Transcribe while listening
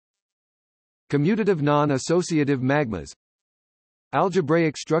Commutative non-associative magmas.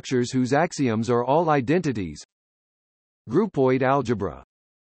 Algebraic structures whose axioms are all identities. Groupoid algebra.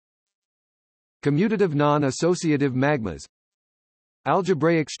 Commutative non-associative magmas.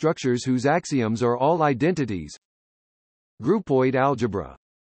 Algebraic structures whose axioms are all identities. Groupoid algebra.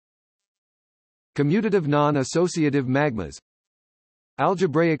 Commutative non-associative magmas.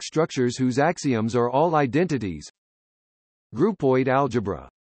 Algebraic structures whose axioms are all identities. Groupoid algebra.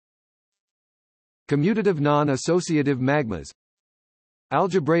 Commutative non-associative magmas.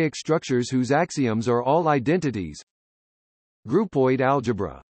 Algebraic structures whose axioms are all identities. Groupoid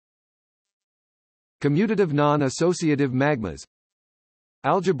algebra. Commutative non-associative magmas.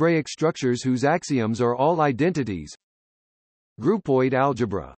 Algebraic structures whose axioms are all identities. Groupoid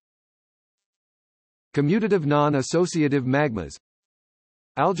algebra. Commutative non-associative magmas.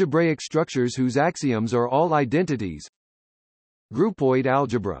 Algebraic structures whose axioms are all identities. Groupoid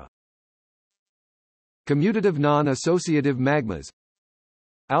algebra. Commutative non-associative magmas.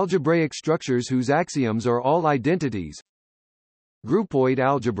 Algebraic structures whose axioms are all identities. Groupoid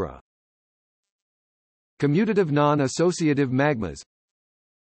algebra. Commutative non-associative magmas.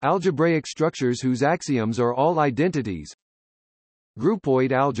 Algebraic structures whose axioms are all identities.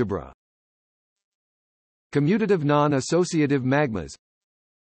 Groupoid algebra. Commutative non-associative magmas.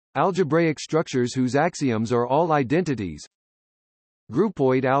 Algebraic structures whose axioms are all identities.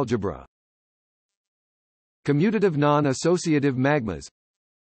 Groupoid algebra. Commutative non-associative magmas.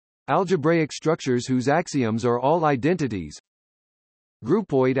 Algebraic structures whose axioms are all identities.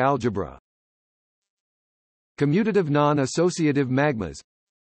 Groupoid algebra. Commutative non-associative magmas.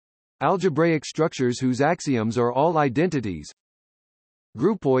 Algebraic structures whose axioms are all identities.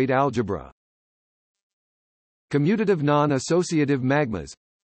 Groupoid algebra. Commutative non-associative magmas.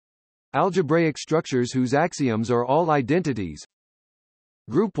 Algebraic structures whose axioms are all identities.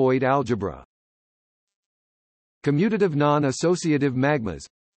 Groupoid algebra. Commutative non-associative magmas.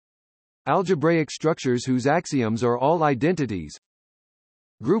 Algebraic structures whose axioms are all identities.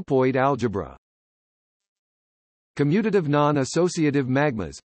 Groupoid algebra. Commutative non-associative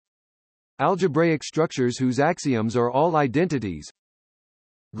magmas. Algebraic structures whose axioms are all identities.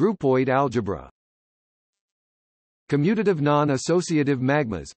 Groupoid algebra. Commutative non-associative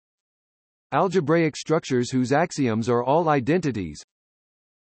magmas. Algebraic structures whose axioms are all identities.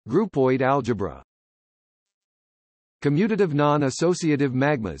 Groupoid algebra. Commutative non-associative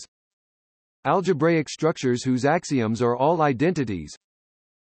magmas. Algebraic structures whose axioms are all identities.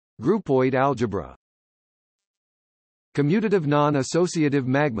 Groupoid algebra. Commutative non-associative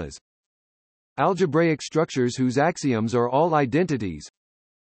magmas. Algebraic structures whose axioms are all identities.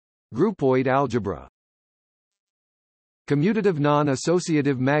 Groupoid algebra. Commutative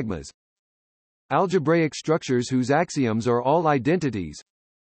non-associative magmas. Algebraic structures whose axioms are all identities.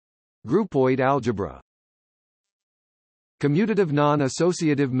 Groupoid algebra. Commutative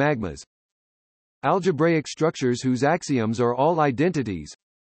non-associative magmas. Algebraic structures whose axioms are all identities.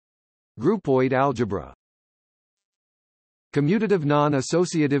 Groupoid algebra. Commutative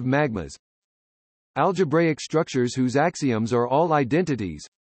non-associative magmas. Algebraic structures whose axioms are all identities.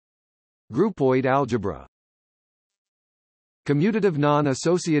 Groupoid algebra. Commutative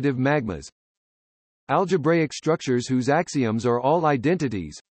non-associative magmas. Algebraic structures whose axioms are all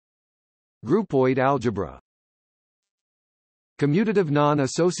identities. Groupoid algebra. Commutative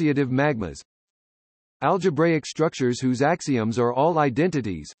non-associative magmas. Algebraic structures whose axioms are all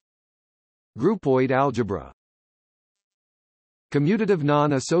identities. Groupoid algebra. Commutative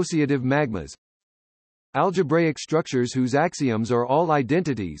non-associative magmas. Algebraic structures whose axioms are all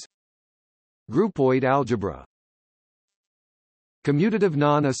identities. Groupoid algebra. Commutative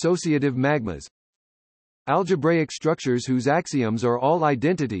non-associative magmas. Algebraic structures whose axioms are all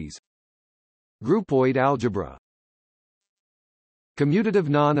identities. Groupoid algebra. Commutative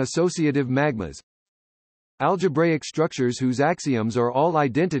non-associative magmas. Algebraic structures whose axioms are all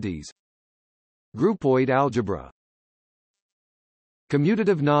identities. Groupoid algebra.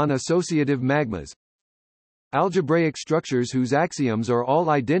 Commutative non-associative magmas. Algebraic structures whose axioms are all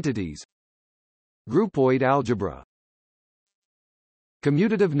identities. Groupoid algebra.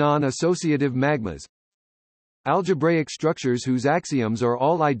 Commutative non-associative magmas. Algebraic structures whose axioms are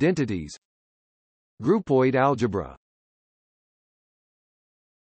all identities. Groupoid algebra.